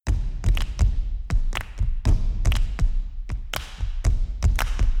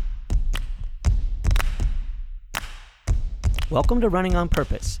Welcome to Running on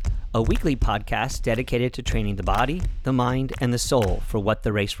Purpose, a weekly podcast dedicated to training the body, the mind, and the soul for what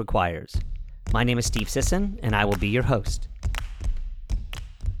the race requires. My name is Steve Sisson, and I will be your host.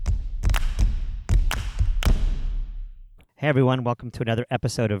 Hey everyone, welcome to another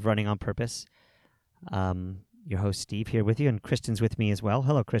episode of Running on Purpose. Your host Steve here with you, and Kristen's with me as well.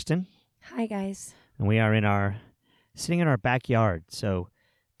 Hello, Kristen. Hi, guys. And we are sitting in our backyard, so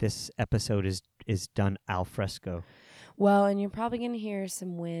this episode is done al fresco. Well, and you're probably going to hear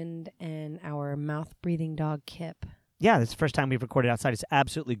some wind and our mouth-breathing dog, Kip. Yeah, this is the first time we've recorded outside. It's an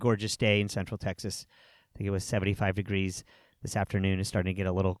absolutely gorgeous day in Central Texas. I think it was 75 degrees this afternoon. It's starting to get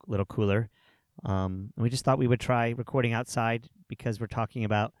a little cooler. And we just thought we would try recording outside because we're talking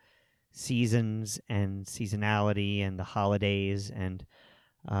about seasons and seasonality and the holidays and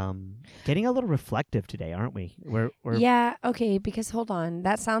getting a little reflective today, aren't we? We're Yeah, okay, because hold on.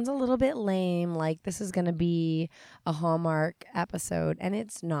 That sounds a little bit lame, like this is going to be a Hallmark episode, and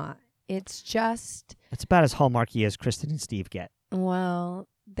it's not. It's about as Hallmarky as Kristen and Steve get. Well,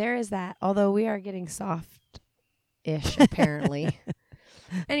 there is that, although we are getting soft-ish, apparently.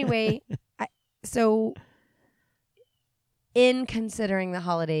 Anyway, so in considering the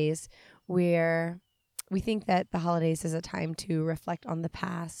holidays, we think that the holidays is a time to reflect on the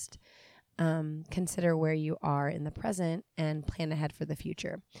past, consider where you are in the present, and plan ahead for the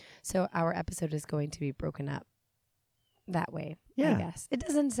future. So our episode is going to be broken up that way, I guess. It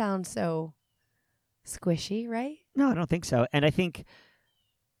doesn't sound so squishy, right? No, I don't think so. And I think,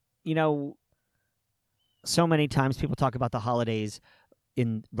 so many times people talk about the holidays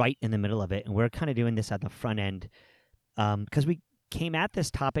right in the middle of it, and we're kind of doing this at the front end because we came at this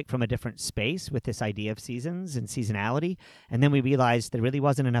topic from a different space with this idea of seasons and seasonality, and then we realized there really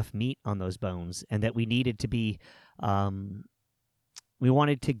wasn't enough meat on those bones, and that we needed to be we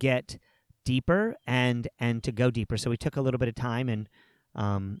wanted to get deeper and to go deeper. So we took a little bit of time, and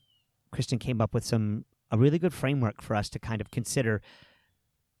Kristen came up with a really good framework for us to kind of consider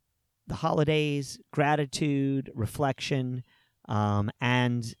the holidays, gratitude, reflection,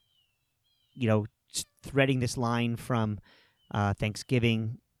 and threading this line from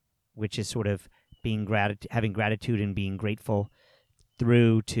Thanksgiving, which is sort of having gratitude and being grateful,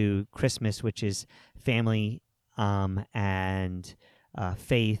 through to Christmas, which is family and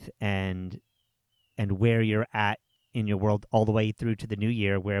faith and where you're at in your world, all the way through to the new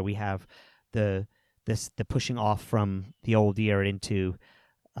year, where we have the pushing off from the old year into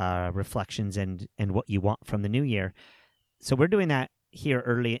reflections and what you want from the new year. So we're doing that here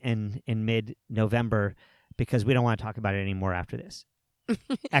early in mid-November, because we don't want to talk about it anymore after this.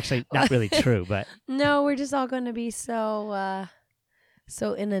 Actually, not really true, but... No, we're just all going to be so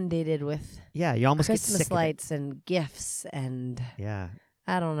inundated with you almost Christmas get sick lights and gifts and... Yeah.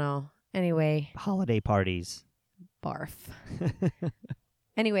 I don't know. Anyway. Holiday parties. Barf.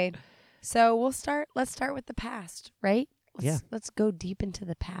 Anyway, so let's start with the past, right? Let's go deep into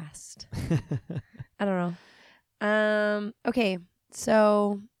the past. I don't know. Okay,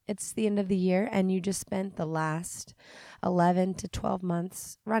 so... It's the end of the year, and you just spent the last 11 to 12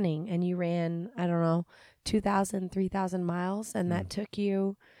 months running, and you ran, 2,000, 3,000 miles, and that took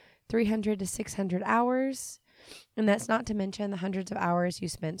you 300 to 600 hours, and that's not to mention the hundreds of hours you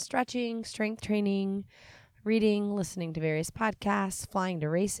spent stretching, strength training, reading, listening to various podcasts, flying to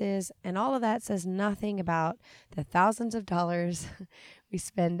races, and all of that says nothing about the thousands of dollars we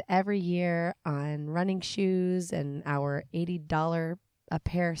spend every year on running shoes and our $80 a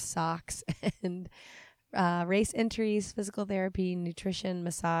pair of socks and race entries, physical therapy, nutrition,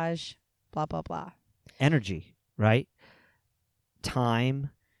 massage, blah, blah, blah. Energy, right?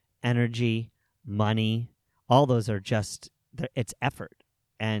 Time, energy, money, all those are just, it's effort.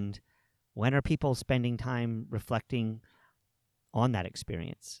 And when are people spending time reflecting on that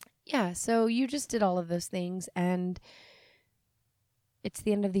experience? Yeah, so you just did all of those things, and it's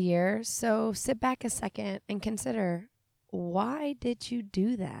the end of the year. So sit back a second and consider, why did you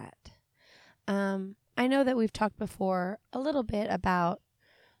do that? I know that we've talked before a little bit about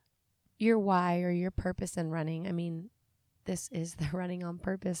your why or your purpose in running. I mean, this is the Running on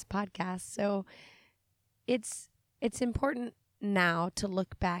Purpose podcast. So it's important now to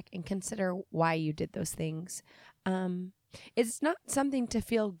look back and consider why you did those things. It's not something to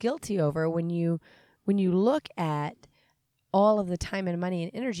feel guilty over when you look at all of the time and money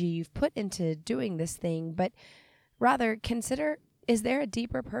and energy you've put into doing this thing, but rather, consider, is there a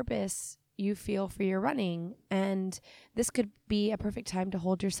deeper purpose you feel for your running? And this could be a perfect time to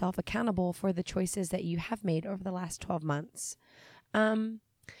hold yourself accountable for the choices that you have made over the last 12 months.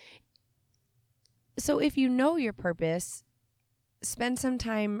 So if you know your purpose, spend some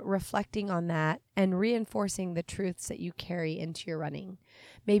time reflecting on that and reinforcing the truths that you carry into your running.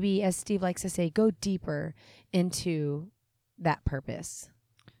 Maybe, as Steve likes to say, go deeper into that purpose.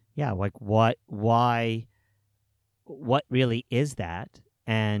 Yeah, like what really is that,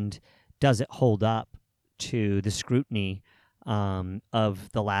 and does it hold up to the scrutiny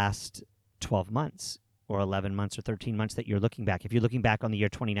of the last 12 months or 11 months or 13 months that you're looking back? If you're looking back on the year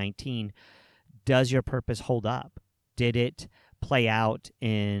 2019, does your purpose hold up? Did it play out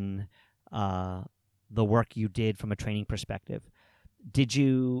in the work you did from a training perspective? Did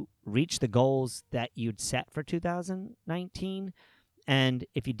you reach the goals that you'd set for 2019? And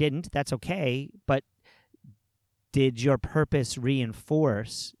if you didn't, that's okay. But did your purpose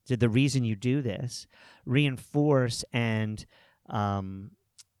reinforce, did the reason you do this reinforce and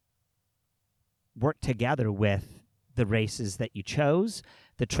work together with the races that you chose,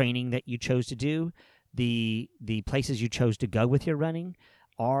 the training that you chose to do, the places you chose to go with your running?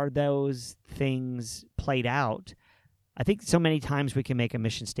 Are those things played out? I think so many times we can make a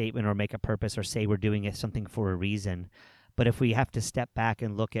mission statement or make a purpose or say we're doing something for a reason. But if we have to step back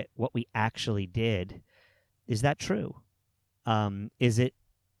and look at what we actually did, is that true? Does it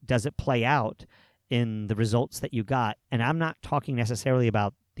play out in the results that you got? And I'm not talking necessarily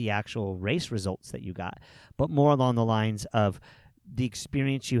about the actual race results that you got, but more along the lines of the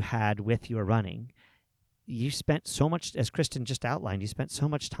experience you had with your running. You spent so much, as Kristen just outlined, you spent so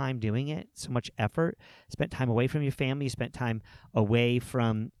much time doing it, so much effort, spent time away from your family, you spent time away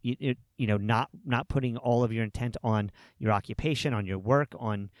from, not putting all of your intent on your occupation, on your work,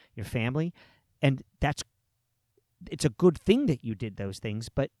 on your family. And it's a good thing that you did those things,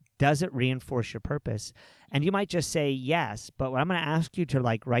 but does it reinforce your purpose? And you might just say yes, but I'm going to ask you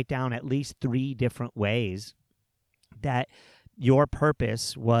to write down at least 3 different ways that your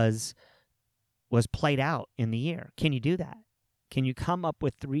purpose was played out in the year. Can you do that? Can you come up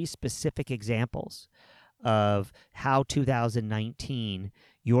with 3 specific examples of how 2019,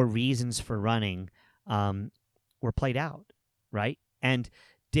 your reasons for running, were played out, right? And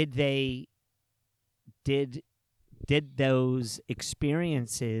did those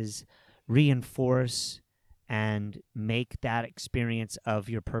experiences reinforce and make that experience of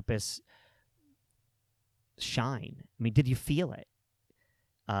your purpose shine? I mean, did you feel it?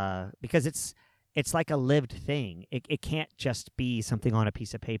 Because it's like a lived thing. It can't just be something on a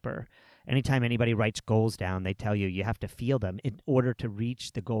piece of paper. Anytime anybody writes goals down, they tell you have to feel them. In order to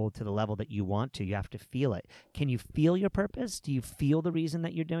reach the goal to the level that you want to, you have to feel it. Can you feel your purpose? Do you feel the reason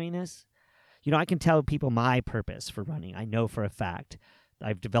that you're doing this? I can tell people my purpose for running. I know for a fact.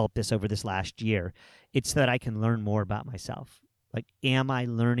 I've developed this over this last year. It's that I can learn more about myself. Am I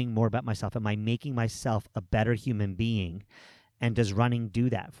learning more about myself? Am I making myself a better human being? And does running do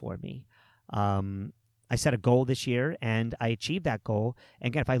that for me? I set a goal this year, and I achieved that goal.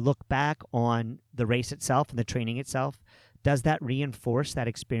 And again, if I look back on the race itself and the training itself, does that reinforce that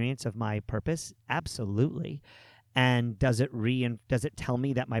experience of my purpose? Absolutely. And does it tell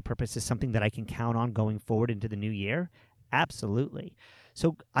me that my purpose is something that I can count on going forward into the new year? Absolutely.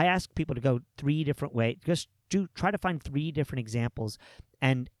 So I ask people to go 3 different ways. Just try to find 3 different examples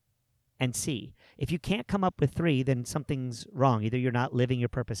and see. If you can't come up with 3, then something's wrong. Either you're not living your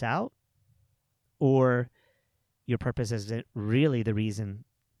purpose out, or your purpose isn't really the reason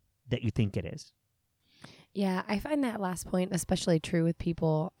that you think it is. Yeah, I find that last point especially true with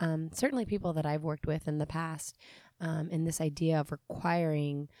people, certainly people that I've worked with in the past, in this idea of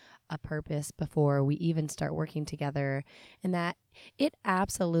requiring a purpose before we even start working together, and that it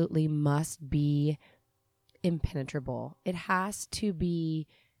absolutely must be impenetrable. It has to be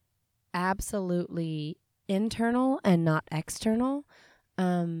absolutely internal and not external.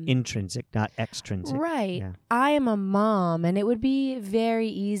 Intrinsic, not extrinsic. Right. Yeah. I am a mom, and it would be very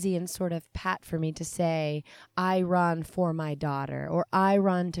easy and sort of pat for me to say, I run for my daughter, or I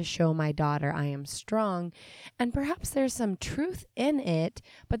run to show my daughter I am strong. And perhaps there's some truth in it,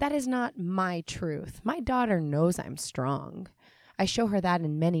 but that is not my truth. My daughter knows I'm strong. I show her that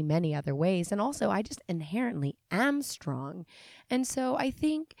in many, many other ways. And also, I just inherently am strong. And so I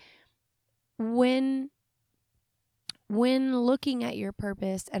think when looking at your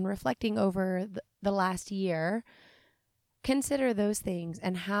purpose and reflecting over the last year, consider those things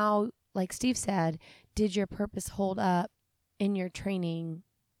and how, like Steve said, did your purpose hold up in your training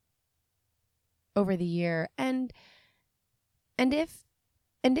over the year? And if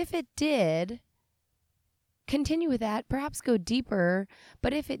it did, continue with that, perhaps go deeper.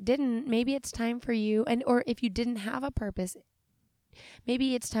 But if it didn't, maybe it's time for you, or if you didn't have a purpose,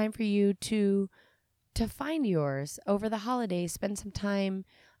 maybe it's time for you to find yours over the holidays. Spend some time.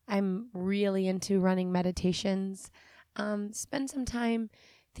 I'm really into running meditations. spend some time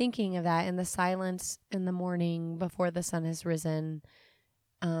thinking of that in the silence in the morning before the sun has risen.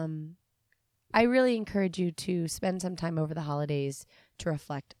 I really encourage you to spend some time over the holidays to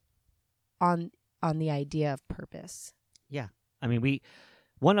reflect on the idea of purpose. Yeah. I mean,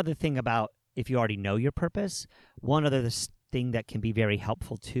 one other thing about if you already know your purpose, one other thing that can be very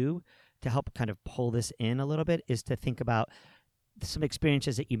helpful too, to help kind of pull this in a little bit, is to think about some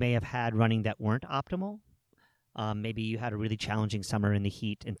experiences that you may have had running that weren't optimal. Maybe you had a really challenging summer in the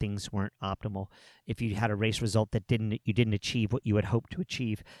heat and things weren't optimal. If you had a race result that you didn't achieve what you had hoped to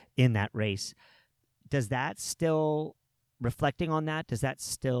achieve in that race, does that still, reflecting on that, does that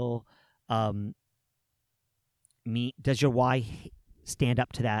still does your why stand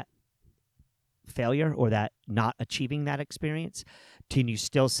up to that failure or that not achieving that experience? Can you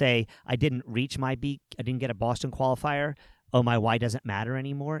still say, I didn't reach my peak, I didn't get a Boston qualifier, oh, my why doesn't matter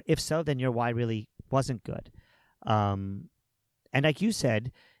anymore? If so, then your why really wasn't good. And like you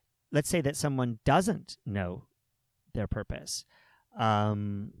said, let's say that someone doesn't know their purpose.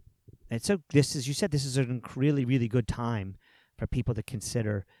 And so this is, you said, this is a really, really good time for people to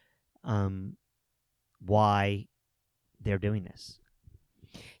consider why they're doing this.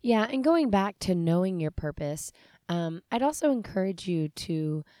 Yeah, and going back to knowing your purpose, I'd also encourage you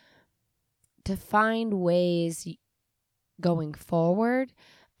to find ways going forward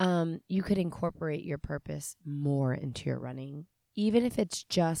you could incorporate your purpose more into your running, even if it's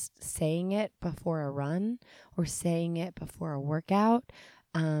just saying it before a run or saying it before a workout,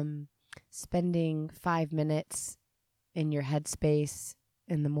 spending 5 minutes in your headspace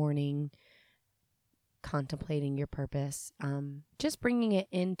in the morning, contemplating your purpose, just bringing it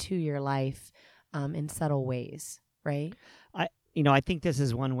into your life in subtle ways, right? I think this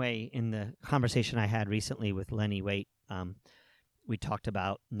is one way. In the conversation I had recently with Lenny Waite, we talked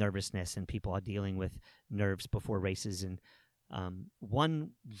about nervousness and people are dealing with nerves before races. And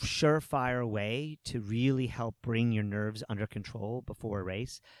one surefire way to really help bring your nerves under control before a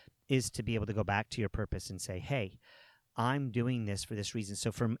race is to be able to go back to your purpose and say, hey, I'm doing this for this reason.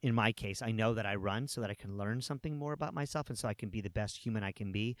 So in my case, I know that I run so that I can learn something more about myself and so I can be the best human I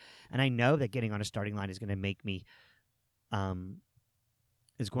can be. And I know that getting on a starting line is going to make me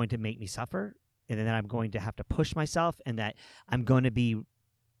suffer, and then I'm going to have to push myself, and that I'm going to be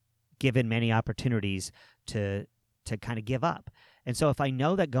given many opportunities to kind of give up. And so if I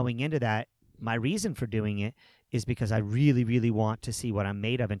know that going into that, my reason for doing it is because I really, really want to see what I'm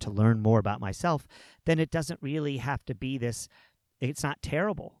made of and to learn more about myself, then it doesn't really have to be this, it's not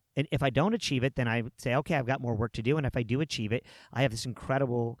terrible. And if I don't achieve it, then I would say, okay, I've got more work to do. And if I do achieve it, I have this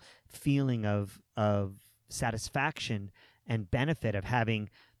incredible feeling of satisfaction and benefit of having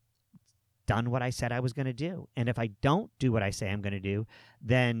done what I said I was going to do. And if I don't do what I say I'm going to do,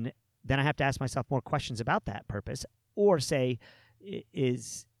 then I have to ask myself more questions about that purpose, or say,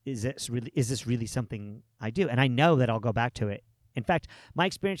 is this really something I do? And I know that I'll go back to it. In fact, my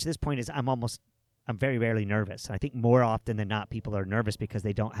experience at this point is I'm very rarely nervous. I think more often than not, people are nervous because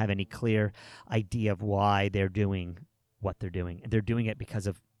they don't have any clear idea of why they're doing what they're doing. And they're doing it because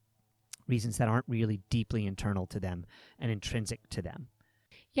of reasons that aren't really deeply internal to them and intrinsic to them.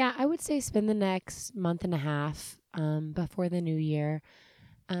 Yeah, I would say spend the next month and a half before the new year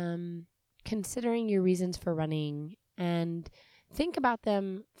considering your reasons for running, and think about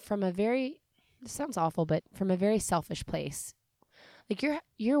them from this sounds awful, but from a very selfish place. Like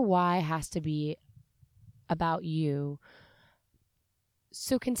your why has to be about you.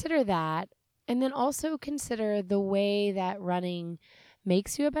 So consider that, and then also consider the way that running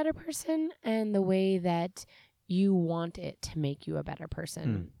makes you a better person and the way that you want it to make you a better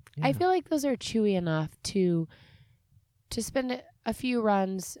person. Yeah. I feel like those are chewy enough to spend a few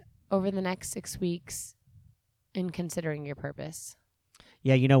runs over the next 6 weeks in considering your purpose.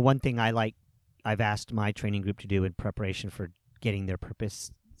 Yeah, one thing I've asked my training group to do in preparation for getting their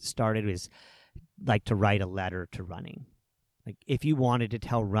purpose started is like to write a letter to running. Like if you wanted to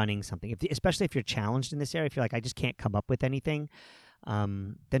tell running something, especially if you're challenged in this area, if you're like, I just can't come up with anything,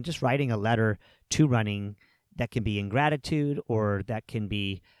 then just writing a letter to running that can be in gratitude, or that can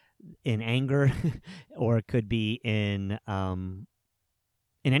be in anger, or it could be in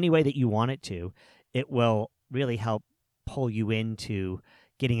any way that you want it to. It will really help pull you into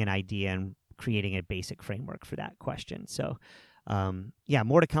getting an idea and creating a basic framework for that question. So,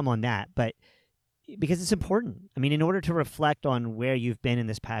 more to come on that, but because it's important. I mean, in order to reflect on where you've been in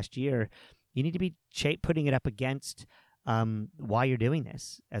this past year, you need to be putting it up against why you're doing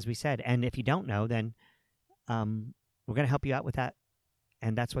this, as we said. And if you don't know, then we're going to help you out with that.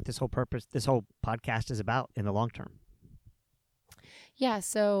 And that's what this whole podcast is about in the long term. Yeah.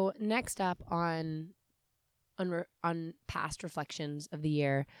 So next up on on past reflections of the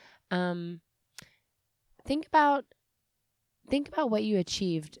year, think about what you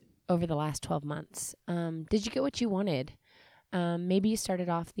achieved over the last 12 months. Did you get what you wanted? Maybe you started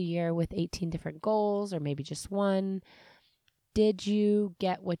off the year with 18 different goals, or maybe just one. Did you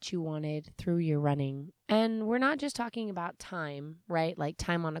get what you wanted through your running? And we're not just talking about time, right? Like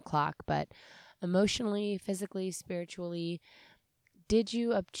time on a clock, but emotionally, physically, spiritually. Did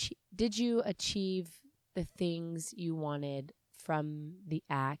you achieve the things you wanted from the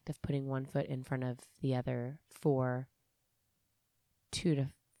act of putting one foot in front of the other for 2,000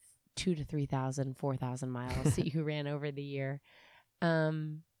 to 3,000, 4,000 miles that you ran over the year?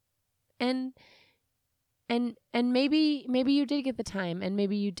 And maybe you did get the time, and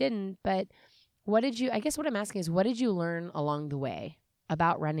maybe you didn't, but I guess what I'm asking is, what did you learn along the way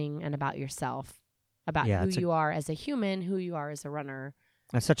about running and about yourself, about who you are as a human, who you are as a runner?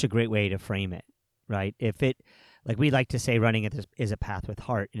 That's such a great way to frame it, right? If it, like we like to say, running is a path with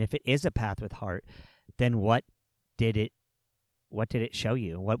heart. And if it is a path with heart, then what did it show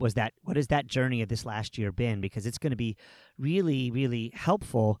you? What has that journey of this last year been? Because it's going to be really, really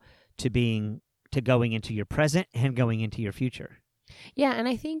helpful to going into your present and going into your future. Yeah, and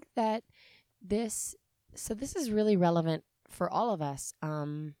I think that this is really relevant for all of us.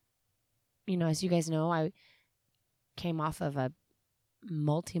 As you guys know, I came off of a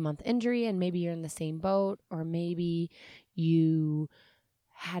multi-month injury, and maybe you're in the same boat, or maybe you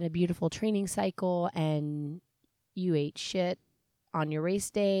had a beautiful training cycle and you ate shit on your race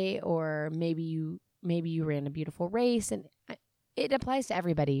day, or maybe you ran a beautiful race, and it applies to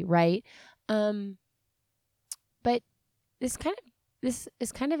everybody, right? But this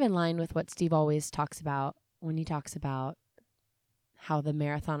is kind of in line with what Steve always talks about when he talks about how the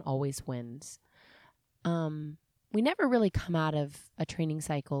marathon always wins. We never really come out of a training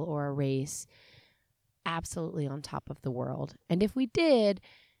cycle or a race absolutely on top of the world. And if we did,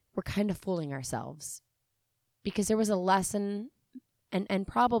 we're kind of fooling ourselves, because there was a lesson and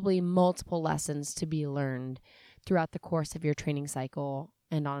probably multiple lessons to be learned throughout the course of your training cycle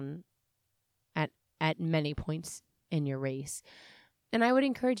and at many points in your race. And I would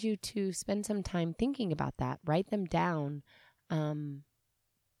encourage you to spend some time thinking about that. Write them down,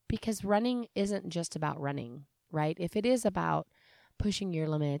 because running isn't just about running, right? If it is about pushing your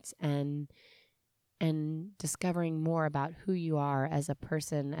limits and discovering more about who you are as a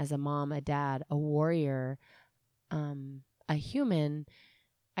person, as a mom, a dad, a warrior, a human,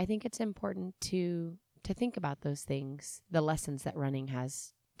 I think it's important to think about those things, the lessons that running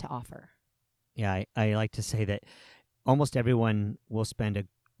has to offer. Yeah, I like to say that almost everyone will spend a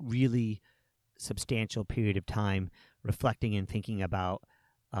really substantial period of time reflecting and thinking about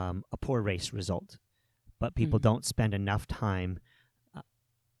a poor race result. But people don't spend enough time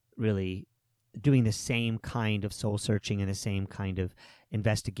really doing the same kind of soul searching and the same kind of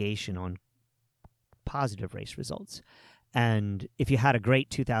investigation on positive race results. And if you had a great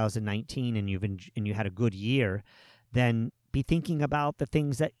 2019 and you had a good year, then be thinking about the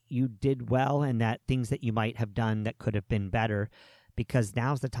things that you did well and that things that you might have done that could have been better, because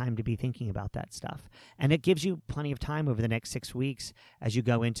now's the time to be thinking about that stuff. And it gives you plenty of time over the next 6 weeks as you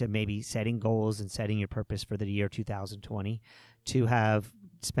go into maybe setting goals and setting your purpose for the year 2020 to have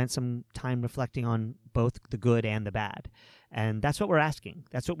spent some time reflecting on both the good and the bad. And that's what we're asking.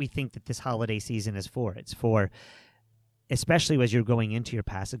 That's what we think that this holiday season is for. It's for, especially as you're going into your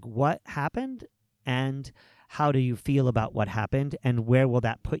past, like what happened and how do you feel about what happened, and where will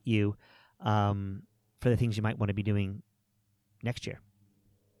that put you for the things you might want to be doing next year.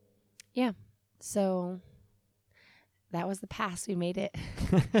 Yeah. So that was the past. We made it.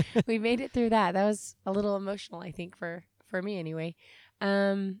 We made it through that. That was a little emotional, I think, for me anyway.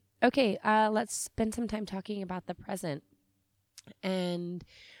 Okay. Let's spend some time talking about the present. And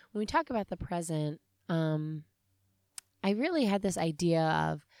when we talk about the present, I really had this idea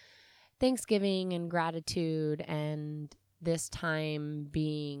of Thanksgiving and gratitude, and this time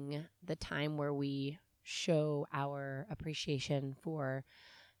being the time where we show our appreciation for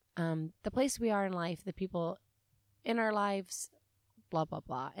the place we are in life, the people in our lives, blah, blah,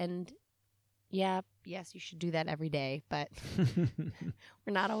 blah. And yes, you should do that every day, but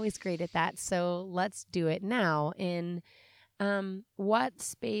we're not always great at that. So let's do it now. In what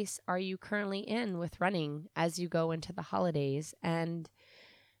space are you currently in with running as you go into the holidays? And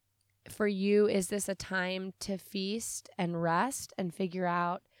for you, is this a time to feast and rest and figure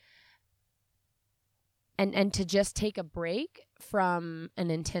out and to just take a break from an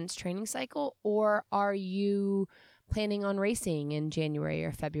intense training cycle? Or are you planning on racing in January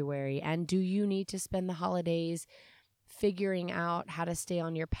or February? And do you need to spend the holidays figuring out how to stay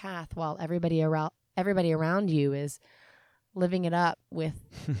on your path while everybody everybody around you is living it up with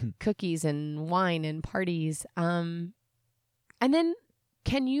cookies and wine and parties. And then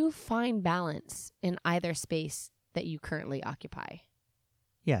can you find balance in either space that you currently occupy?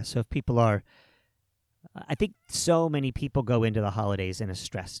 Yeah. So if people are, I think so many people go into the holidays in a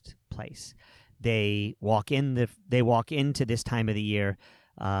stressed place. They walk into this time of the year,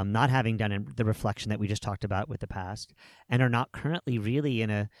 not having done the reflection that we just talked about with the past, and are not currently really in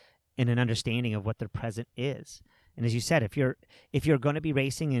an understanding of what their present is. And as you said, if you're going to be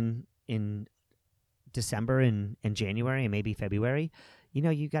racing in December and January and maybe February,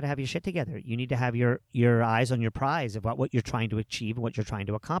 you got to have your shit together. You need to have your eyes on your prize of what you're trying to achieve and what you're trying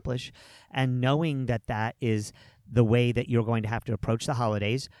to accomplish. And knowing that is the way that you're going to have to approach the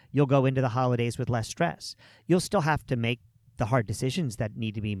holidays, you'll go into the holidays with less stress. You'll still have to make the hard decisions that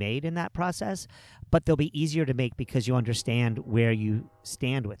need to be made in that process, but they'll be easier to make because you understand where you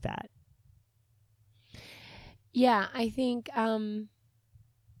stand with that. Yeah, I think a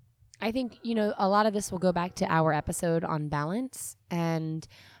lot of this will go back to our episode on balance and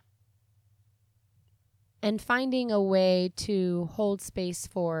finding a way to hold space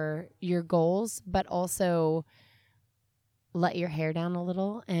for your goals, but also let your hair down a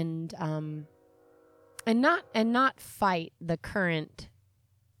little and not fight the current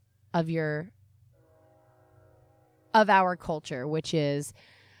of our culture, which is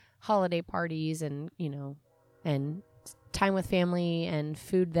holiday parties and time with family and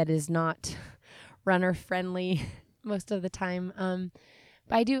food that is not runner friendly most of the time.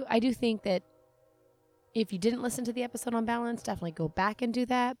 But I do think that if you didn't listen to the episode on balance, definitely go back and do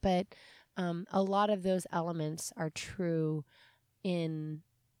that. But a lot of those elements are true during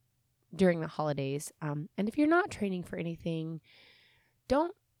the holidays. And if you're not training for anything,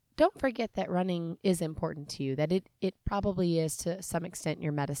 don't forget that running is important to you, that it probably is to some extent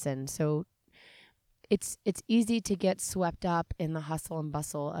your medicine. So it's easy to get swept up in the hustle and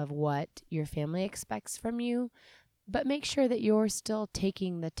bustle of what your family expects from you, but make sure that you're still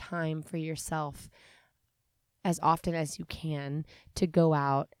taking the time for yourself as often as you can to go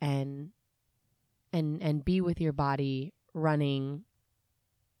out and be with your body, running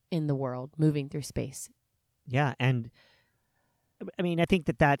in the world, moving through space. Yeah, and I mean, I think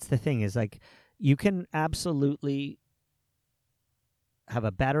that's the thing is like you can absolutely have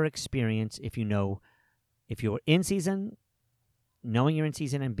a better experience if you're in season, knowing you're in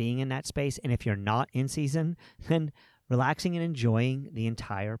season and being in that space, and if you're not in season, then relaxing and enjoying the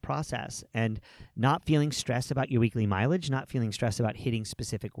entire process and not feeling stressed about your weekly mileage, not feeling stressed about hitting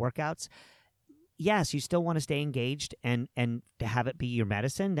specific workouts. Yes, you still want to stay engaged and to have it be your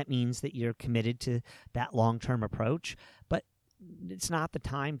medicine. That means that you're committed to that long-term approach, but it's not the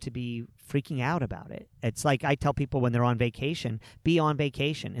time to be freaking out about it. It's like I tell people when they're on vacation, be on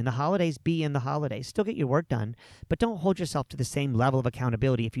vacation. In the holidays, be in the holidays. Still get your work done, but don't hold yourself to the same level of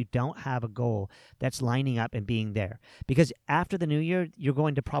accountability if you don't have a goal that's lining up and being there. Because after the new year, you're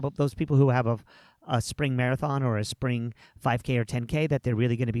going to probably, those people who have a spring marathon or a spring 5K or 10K that they're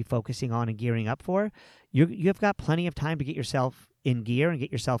really going to be focusing on and gearing up for, you've got plenty of time to get yourself in gear and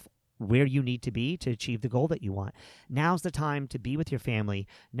get yourself where you need to be to achieve the goal that you want. Now's the time to be with your family.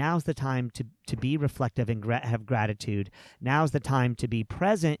 Now's the time to be reflective and have gratitude. Now's the time to be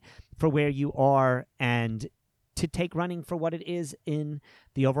present for where you are and to take running for what it is in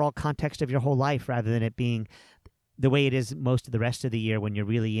the overall context of your whole life rather than it being the way it is most of the rest of the year when you're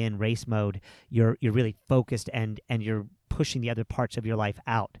really in race mode. You're really focused and you're pushing the other parts of your life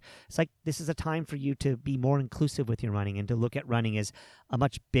out. It's like this is a time for you to be more inclusive with your running and to look at running as a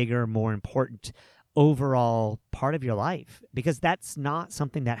much bigger, more important overall part of your life, because that's not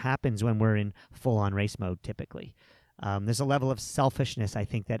something that happens when we're in full-on race mode typically. There's a level of selfishness, I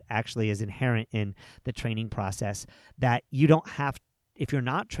think, that actually is inherent in the training process that you don't have. If you're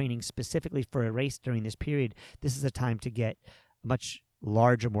not training specifically for a race during this period, this is a time to get a much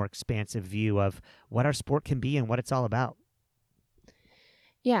larger, more expansive view of what our sport can be and what it's all about.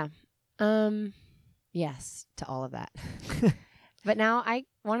 Yeah. Yes, to all of that. But now I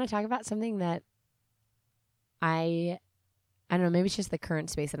want to talk about something that I don't know, maybe it's just the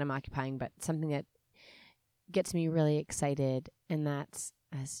current space that I'm occupying, but something that gets me really excited, and that's,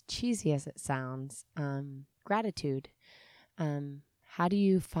 as cheesy as it sounds, gratitude. How do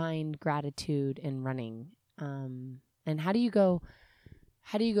you find gratitude in running? And how do you go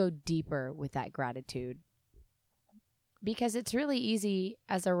deeper with that gratitude? Because it's really easy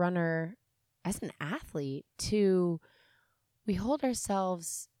as a runner, as an athlete, we hold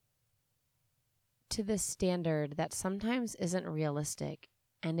ourselves to this standard that sometimes isn't realistic.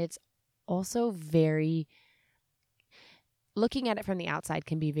 And it's also looking at it from the outside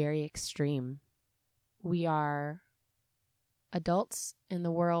can be very extreme. we are adults in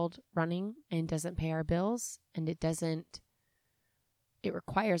the world running and doesn't pay our bills, and it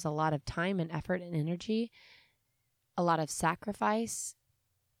requires a lot of time and effort and energy, a lot of sacrifice.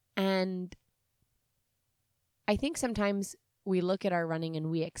 And I think sometimes we look at our running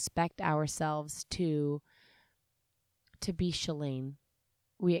and we expect ourselves to be Shalane.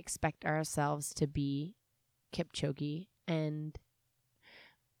 We expect ourselves to be Kipchoge, and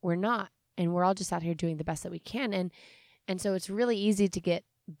we're not. And we're all just out here doing the best that we can. And so it's really easy to get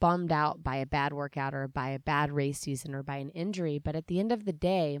bummed out by a bad workout or by a bad race season or by an injury. But at the end of the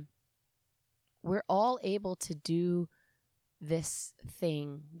day, we're all able to do this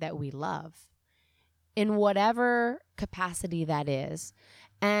thing that we love in whatever capacity that is.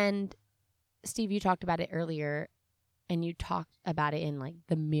 And Steve, you talked about it earlier, and you talked about it in like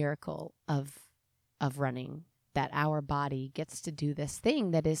the miracle of running, that our body gets to do this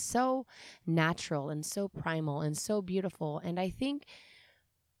thing that is so natural and so primal and so beautiful. And I think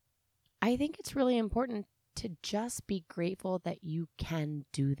it's really important to just be grateful that you can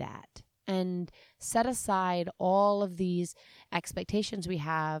do that and set aside all of these expectations we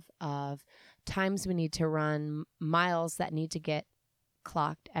have of times we need to run, miles that need to get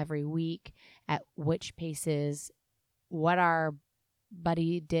clocked every week, at which paces, what our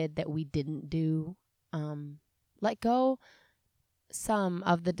buddy did that we didn't do. Let go some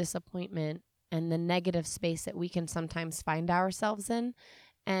of the disappointment and the negative space that we can sometimes find ourselves in,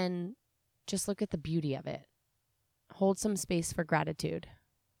 and just look at the beauty of it. Hold some space for gratitude.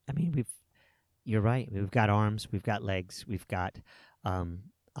 I mean, you're right. We've got arms, we've got legs, we've got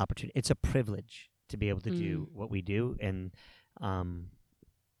opportunity. It's a privilege to be able to do what we do, and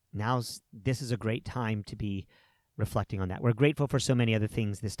this is a great time to be reflecting on that. We're grateful for so many other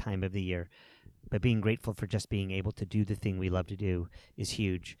things this time of the year, but being grateful for just being able to do the thing we love to do is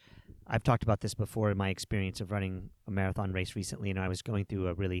huge. I've talked about this before in my experience of running a marathon race recently, and I was going through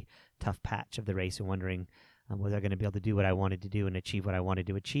a really tough patch of the race and wondering was I going to be able to do what I wanted to do and achieve what I wanted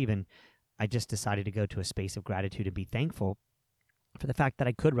to achieve. And I just decided to go to a space of gratitude and be thankful for the fact that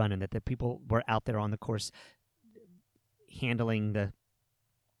I could run and that the people were out there on the course handling the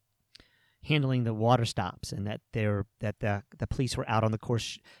water stops, and that the police were out on the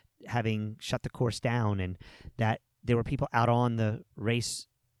course having shut the course down, and that there were people out on the race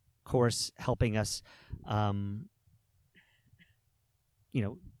course helping us,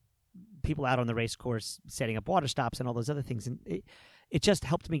 people out on the race course setting up water stops and all those other things. And it just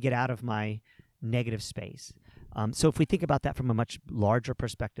helped me get out of my negative space. So if we think about that from a much larger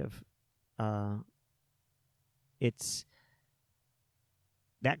perspective, it's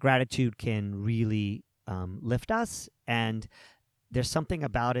that gratitude can really lift us, and there's something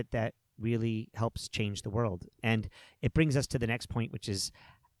about it that really helps change the world. And it brings us to the next point, which is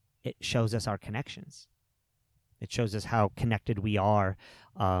it shows us our connections. It shows us how connected we are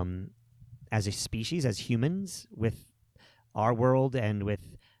as a species, as humans, with our world and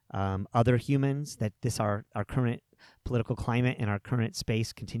with other humans, that our current political climate and our current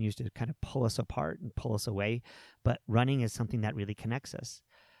space continues to kind of pull us apart and pull us away. But running is something that really connects us.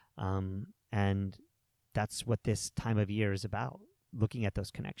 And that's what this time of year is about, looking at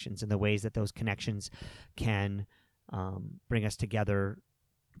those connections and the ways that those connections can bring us together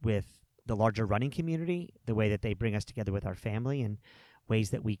with the larger running community, the way that they bring us together with our family, and ways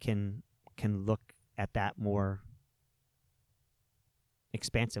that we can look at that more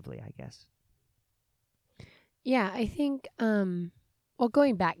expansively, I guess. Yeah, I think,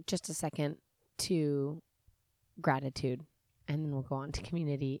 going back just a second to gratitude, and then we'll go on to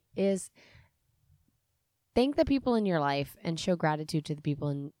community, is thank the people in your life and show gratitude to the people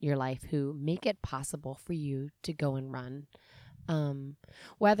in your life who make it possible for you to go and run.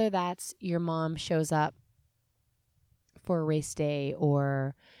 Whether that's your mom shows up for a race day,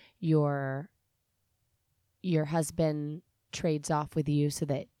 or your husband trades off with you so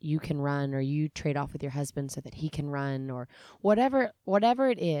that you can run, or you trade off with your husband so that he can run, or whatever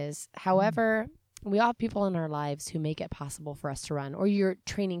it is. However, we all have people in our lives who make it possible for us to run, or your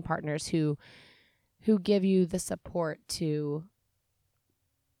training partners who give you the support to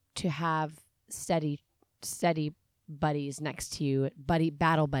have steady buddies next to you,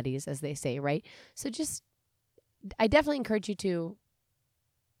 battle buddies, as they say, right? So I definitely encourage you to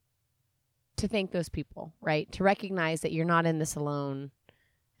thank those people, right? To recognize that you're not in this alone,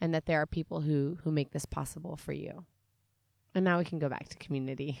 and that there are people who make this possible for you. And now we can go back to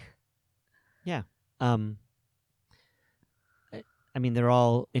community. Yeah. I mean, they're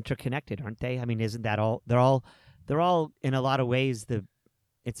all interconnected, aren't they? I mean, isn't that all? They're all in a lot of ways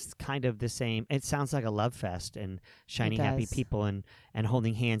it's kind of the same. It sounds like a love fest and shining happy does. people and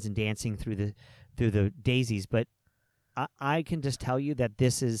holding hands and dancing through the daisies. But I can just tell you that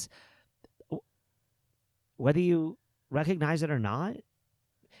this is, whether you recognize it or not,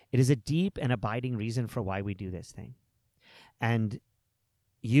 it is a deep and abiding reason for why we do this thing. And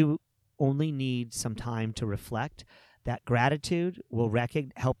you only need some time to reflect. That gratitude will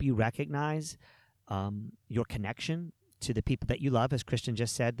help you recognize your connection to the people that you love, as Christian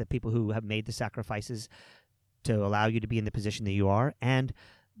just said, the people who have made the sacrifices to allow you to be in the position that you are, and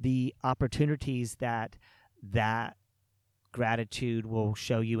the opportunities that gratitude will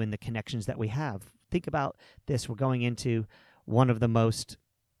show you in the connections that we have. Think about this. We're going into one of the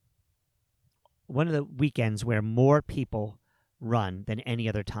weekends where more people run than any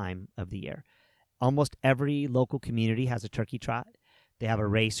other time of the year. Almost every local community has a turkey trot. They have a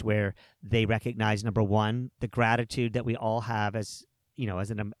race where they recognize, number one, the gratitude that we all have as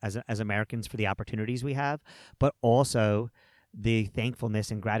Americans for the opportunities we have, but also the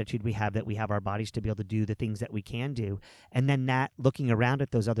thankfulness and gratitude we have that we have our bodies to be able to do the things that we can do. And then that, looking around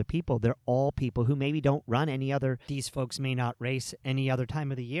at those other people, they're all people who maybe don't run these folks may not race any other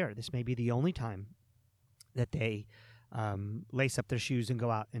time of the year. This may be the only time that they lace up their shoes and go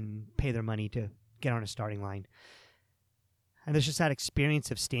out and pay their money to get on a starting line. And there's just that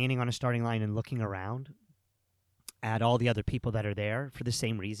experience of standing on a starting line and looking around at all the other people that are there for the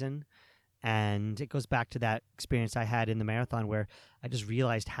same reason. And it goes back to that experience I had in the marathon where I just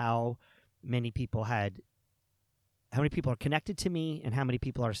realized how many people are connected to me and how many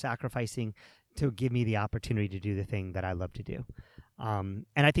people are sacrificing to give me the opportunity to do the thing that I love to do. And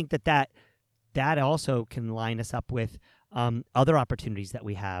I think that also can line us up with other opportunities that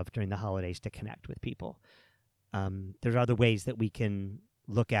we have during the holidays to connect with people. There are other ways that we can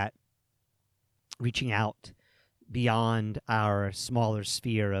look at reaching out beyond our smaller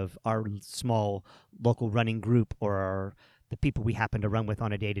sphere of our small local running group or the people we happen to run with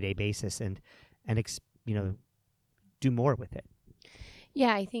on a day-to-day basis and do more with it.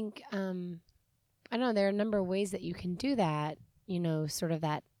 Yeah, I think, I don't know, there are a number of ways that you can do that, sort of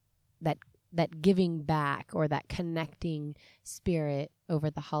that giving back or that connecting spirit over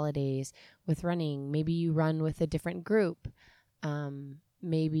the holidays with running. Maybe you run with a different group. One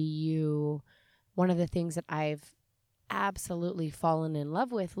of the things that I've absolutely fallen in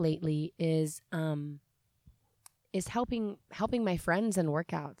love with lately is helping my friends in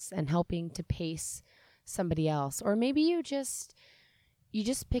workouts and helping to pace somebody else. Or maybe you just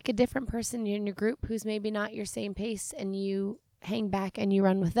pick a different person in your group who's maybe not your same pace and you hang back and you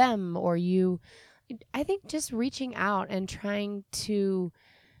run with them. Or I think just reaching out and trying to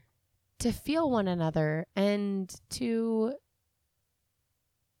feel one another and to,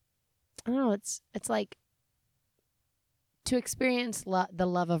 I don't know, it's like to experience the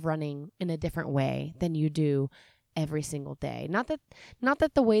love of running in a different way than you do every single day. Not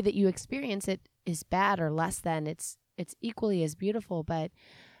that the way that you experience it is bad or less than. It's equally as beautiful, but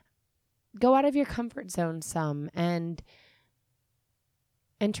go out of your comfort zone some and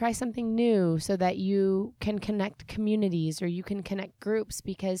try something new so that you can connect communities or you can connect groups,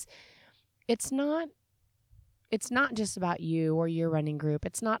 because it's not just about you or your running group.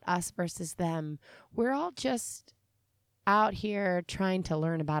 It's not us versus them. We're all just out here trying to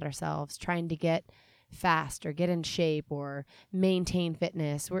learn about ourselves, trying to get fast or get in shape or maintain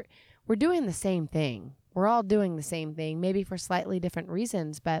fitness. We're doing the same thing. We're all doing the same thing, maybe for slightly different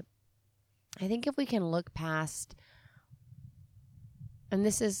reasons. But I think if we can look past, and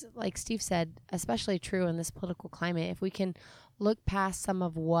this is, like Steve said, especially true in this political climate, if we can look past some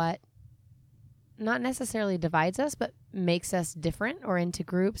of what not necessarily divides us, but makes us different or into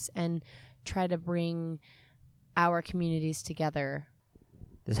groups and try to bring our communities together.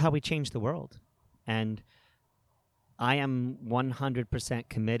 This is how we change the world. And I am 100%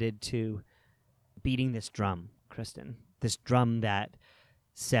 committed to beating this drum, Kristen, this drum that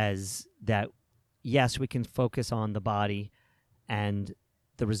says that, yes, we can focus on the body and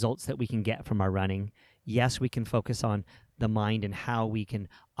the results that we can get from our running. Yes, we can focus on the mind and how we can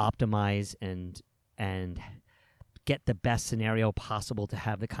optimize and get the best scenario possible to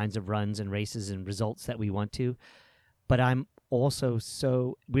have the kinds of runs and races and results that we want to. But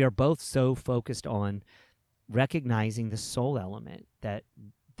we are both so focused on recognizing the soul element, that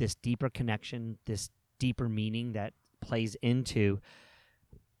this deeper connection, this deeper meaning that plays into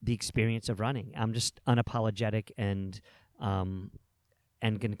the experience of running. I'm just unapologetic and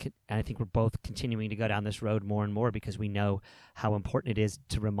I think we're both continuing to go down this road more and more because we know how important it is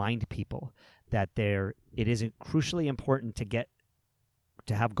to remind people that it is crucially important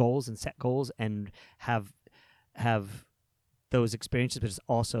to have goals and set goals and have those experiences, but it's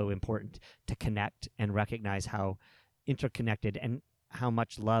also important to connect and recognize how interconnected and how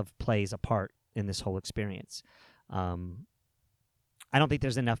much love plays a part in this whole experience. I don't think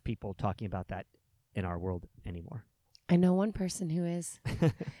there's enough people talking about that in our world anymore. I know one person who is.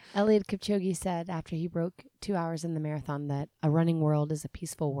 Eliud Kipchoge said after he broke 2 hours in the marathon that a running world is a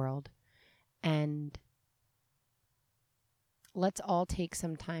peaceful world. And let's all take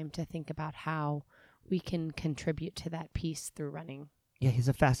some time to think about how we can contribute to that peace through running. Yeah, he's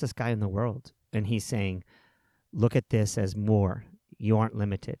the fastest guy in the world. And he's saying, look at this as more. You aren't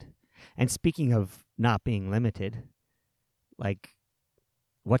limited. And speaking of not being limited, like,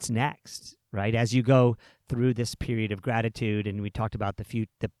 what's next, right? As you go through this period of gratitude, and we talked about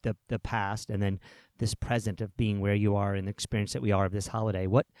the past, and then this present of being where you are and the experience that we are of this holiday,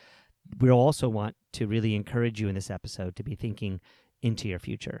 what we also want to really encourage you in this episode to be thinking into your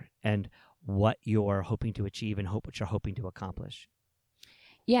future and what you're hoping to achieve and what you're hoping to accomplish.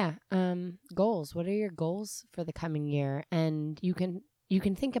 Yeah. Goals. What are your goals for the coming year? And you can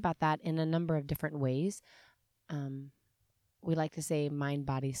think about that in a number of different ways. We like to say mind,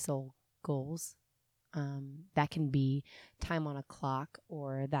 body, soul goals. That can be time on a clock,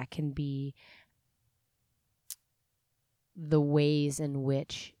 or that can be the ways in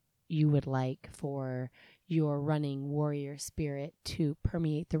which you would like for your running warrior spirit to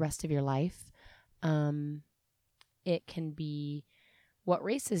permeate the rest of your life. It can be, what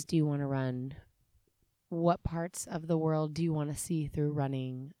races do you want to run? What parts of the world do you want to see through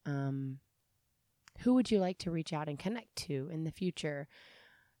running? Who would you like to reach out and connect to in the future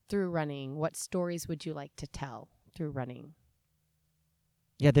through running? What stories would you like to tell through running?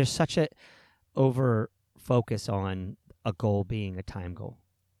 Yeah, there's such a over focus on a goal being a time goal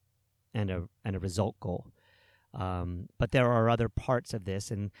and a result goal. But there are other parts of this,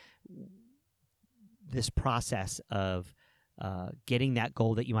 and this process of getting that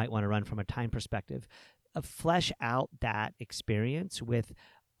goal that you might want to run from a time perspective, flesh out that experience with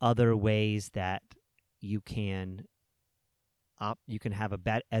other ways that you can have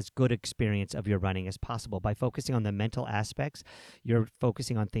as good experience of your running as possible. By focusing on the mental aspects, you're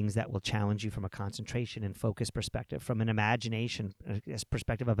focusing on things that will challenge you from a concentration and focus perspective, from an imagination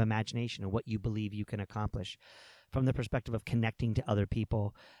perspective of imagination and what you believe you can accomplish, from the perspective of connecting to other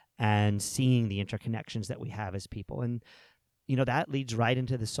people and seeing the interconnections that we have as people. And that leads right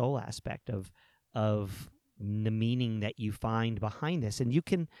into the soul aspect of the meaning that you find behind this. And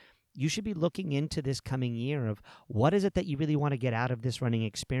you should be looking into this coming year of what is it that you really want to get out of this running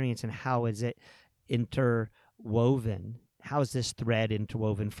experience, and how is it interwoven? How is this thread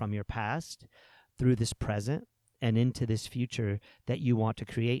interwoven from your past through this present and into this future that you want to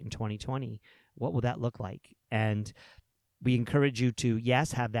create in 2020? What will that look like? And we encourage you to,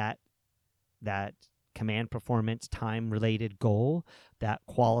 yes, have that command performance time-related goal, that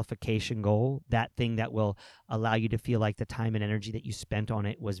qualification goal, that thing that will allow you to feel like the time and energy that you spent on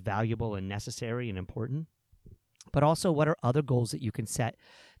it was valuable and necessary and important. But also, what are other goals that you can set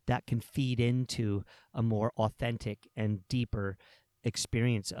that can feed into a more authentic and deeper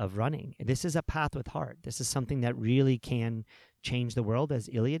experience of running? This is a path with heart. This is something that really can change the world, as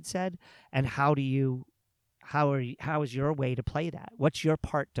Eliud said. And how is your way to play that? What's your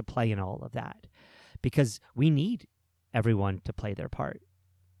part to play in all of that? Because we need everyone to play their part.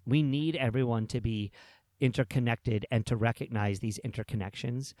 We need everyone to be interconnected and to recognize these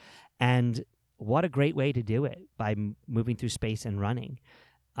interconnections. And what a great way to do it, by moving through space and running.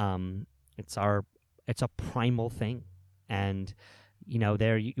 It's a primal thing. And you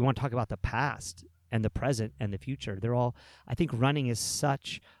want to talk about the past and the present and the future. I think running is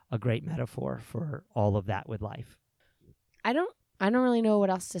such a great metaphor for all of that with life. I don't really know what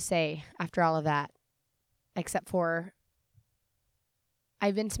else to say after all of that, except for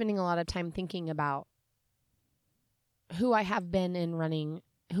I've been spending a lot of time thinking about who I have been in running,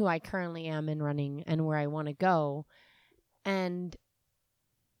 who I currently am in running, and where I want to go. And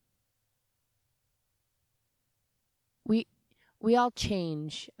we all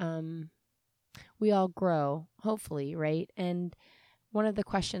change. We all grow, hopefully, right? And one of the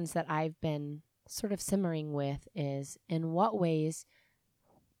questions that I've been sort of simmering with is, in what ways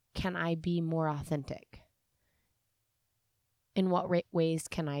can I be more authentic? In what ways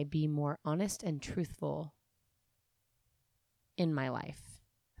can I be more honest and truthful in my life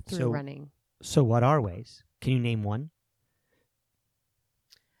through running? So what are ways? Can you name one?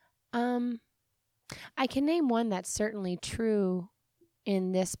 I can name one that's certainly true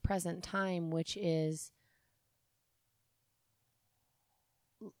in this present time, which is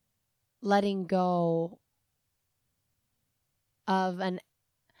letting go of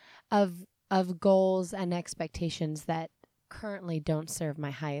goals and expectations that currently don't serve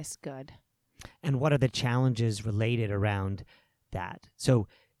my highest good. And what are the challenges related around that? So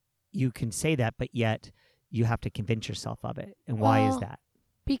you can say that, but yet you have to convince yourself of it. And why is that?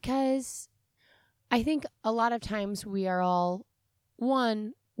 Because I think a lot of times we all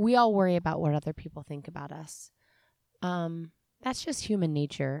worry about what other people think about us. That's just human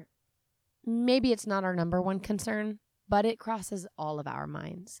nature. Maybe it's not our number one concern, but it crosses all of our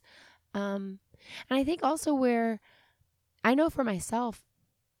minds. And I think also I know for myself,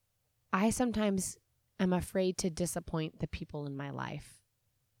 I sometimes am afraid to disappoint the people in my life,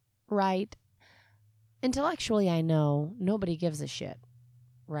 right? Intellectually, I know nobody gives a shit,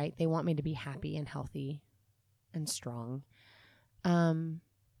 right? They want me to be happy and healthy and strong.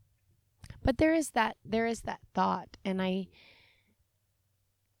 But there is that thought, and I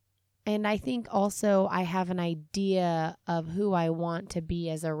think also I have an idea of who I want to be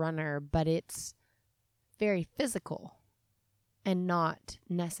as a runner, but it's very physical and not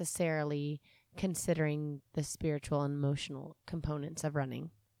necessarily considering the spiritual and emotional components of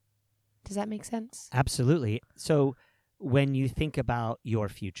running. Does that make sense? Absolutely. So when you think about your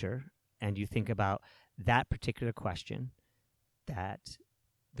future and you think about that particular question, that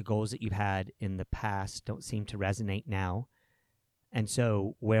the goals that you've had in the past don't seem to resonate now, and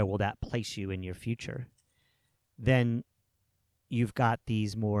so where will that place you in your future? Then you've got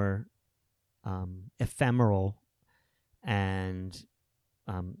these more ephemeral and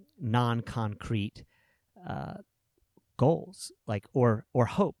non-concrete goals, like or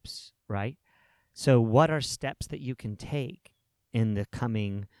hopes, right? So what are steps that you can take in the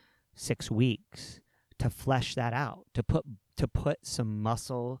coming 6 weeks to flesh that out, to put some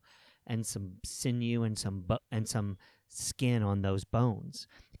muscle and some sinew and some skin on those bones,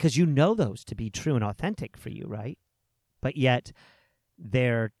 because you know those to be true and authentic for you, right? But yet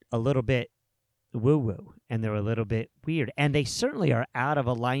they're a little bit woo-woo and they're a little bit weird, and they certainly are out of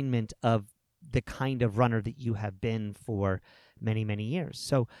alignment of the kind of runner that you have been for many, many years.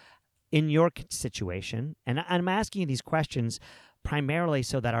 So in your situation, and I'm asking you these questions primarily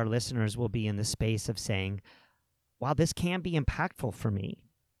so that our listeners will be in the space of saying, wow, this can be impactful for me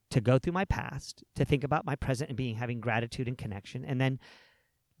to go through my past, to think about my present and having gratitude and connection, and then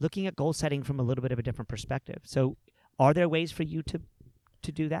looking at goal setting from a little bit of a different perspective. So are there ways for you to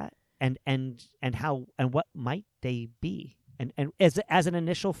do that? And how, and what might they be? And as an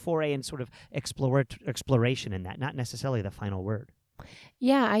initial foray and sort of exploration in that, not necessarily the final word.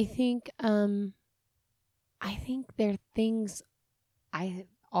 Yeah, I think there are things I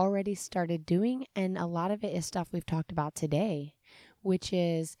already started doing, and a lot of it is stuff we've talked about today, which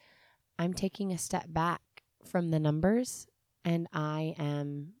is I'm taking a step back from the numbers and I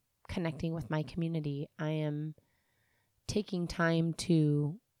am connecting with my community. I am taking time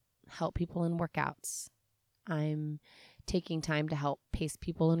to help people in workouts. I'm taking time to help pace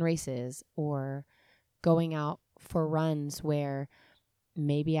people in races, or going out for runs where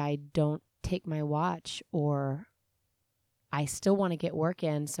maybe I don't take my watch, or I still want to get work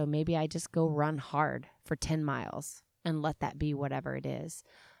in, so maybe I just go run hard for 10 miles and let that be whatever it is.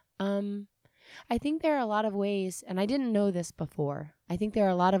 I think there are a lot of ways, and I didn't know this before, I think there are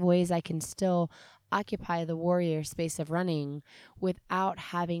a lot of ways I can still occupy the warrior space of running without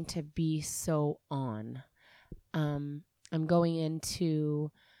having to be so on. I'm going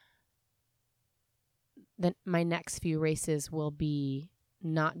into my next few races will be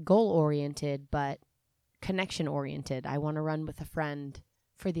not goal-oriented, but connection-oriented. I want to run with a friend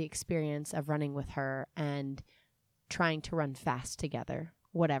for the experience of running with her and trying to run fast together,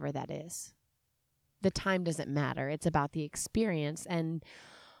 whatever that is. The time doesn't matter. It's about the experience. And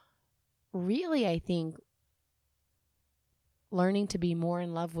really, I think learning to be more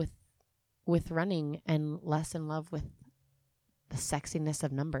in love with running and less in love with the sexiness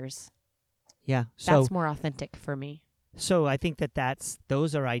of numbers. Yeah. So that's more authentic for me. So I think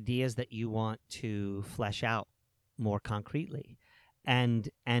those are ideas that you want to flesh out more concretely and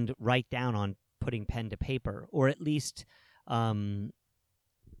write down on putting pen to paper, or at least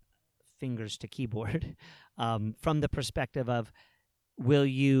fingers to keyboard, from the perspective of, will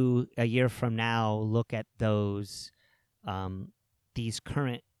you a year from now look at those this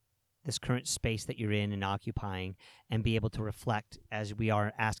current space that you're in and occupying and be able to reflect, as we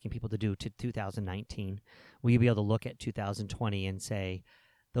are asking people to do, to 2019? Will you be able to look at 2020 and say,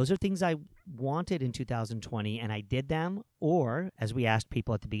 those are things I wanted in 2020 and I did them? Or, as we asked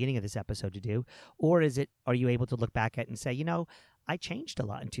people at the beginning of this episode to do, or are you able to look back at it and say, I changed a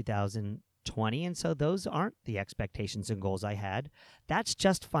lot in 2020, and so those aren't the expectations and goals I had. That's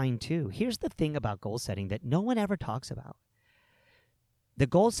just fine too. Here's the thing about goal setting that no one ever talks about. the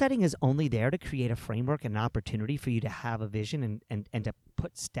goal setting is only there to create a framework and an opportunity for you to have a vision and to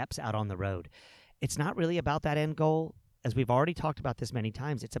put steps out on the road. It's not really about that end goal. As we've already talked about this many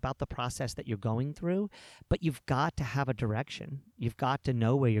times, it's about the process that you're going through, but you've got to have a direction. You've got to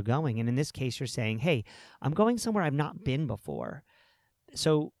know where you're going. And in this case, you're saying, hey, I'm going somewhere I've not been before.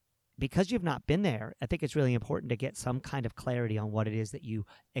 So because you've not been there, I think it's really important to get some kind of clarity on what it is that you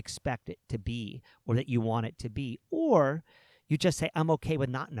expect it to be or that you want it to be. Or you just say, I'm okay with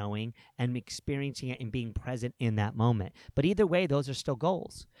not knowing and experiencing it and being present in that moment. But either way, those are still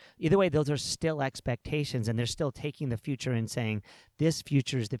goals. Either way, those are still expectations, and they're still taking the future and saying, this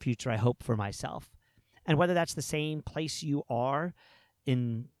future is the future I hope for myself. And whether that's the same place you are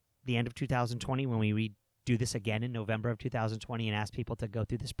in the end of 2020 when we do this again in November of 2020 and ask people to go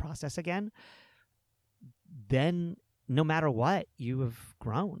through this process again, then no matter what, you have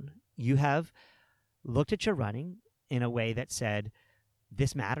grown. You have looked at your running in a way that said,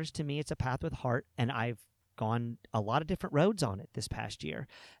 this matters to me. It's a path with heart. And I've gone a lot of different roads on it this past year.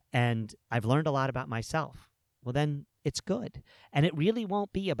 And I've learned a lot about myself. Well, then it's good. And it really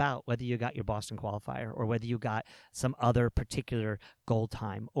won't be about whether you got your Boston qualifier or whether you got some other particular goal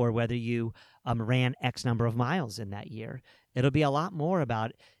time or whether you ran X number of miles in that year. It'll be a lot more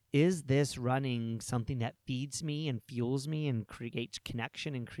about, is this running something that feeds me and fuels me and creates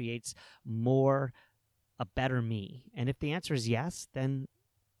connection and creates a better me? And if the answer is yes, then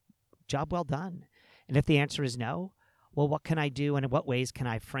job well done. And if the answer is no, well, what can I do and in what ways can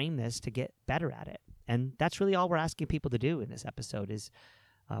I frame this to get better at it? And that's really all we're asking people to do in this episode is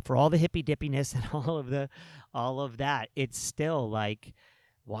for all the hippy dippiness and all of that, it's still like,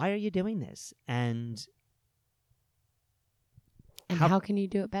 why are you doing this? And how can you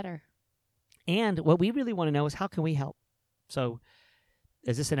do it better? And what we really want to know is, how can we help? So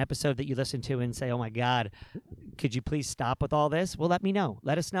is this an episode that you listen to and say, oh my God, could you please stop with all this? Well, let me know.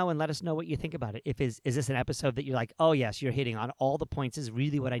 Let us know and let us know what you think about it. Is this an episode that you're like, oh yes, you're hitting on all the points, is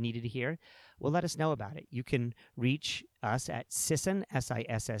really what I needed to hear? Well, let us know about it. You can reach us at Sisson,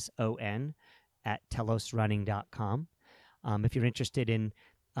 SISSON, at telosrunning.com. If you're interested in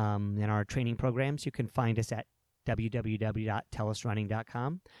our training programs, you can find us at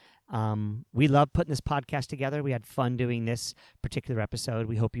www.telosrunning.com. We love putting this podcast together. We had fun doing this particular episode.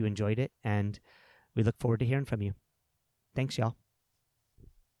 We hope you enjoyed it, and we look forward to hearing from you. Thanks, y'all.